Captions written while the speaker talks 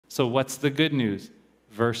So what's the good news?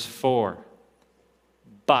 Verse 4.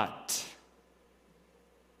 But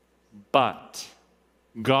God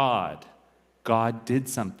did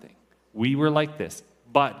something. We were like this.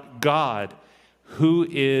 But God, who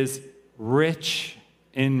is rich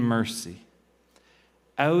in mercy,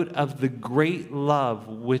 out of the great love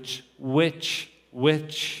which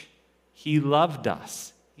he loved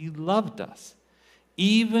us. He loved us.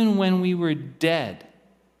 Even when we were dead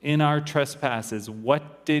in our trespasses,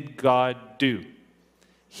 what did God do?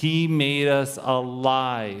 He made us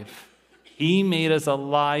alive. He made us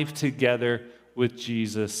alive together with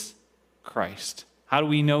Jesus Christ. How do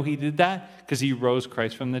we know he did that? Because he rose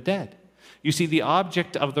Christ from the dead. You see, the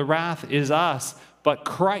object of the wrath is us, but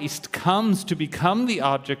Christ comes to become the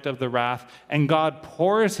object of the wrath, and God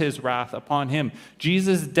pours his wrath upon him.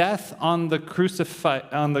 Jesus' death on the crucified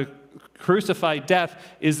death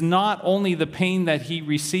is not only the pain that he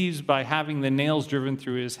receives by having the nails driven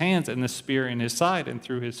through his hands and the spear in his side and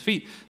through his feet.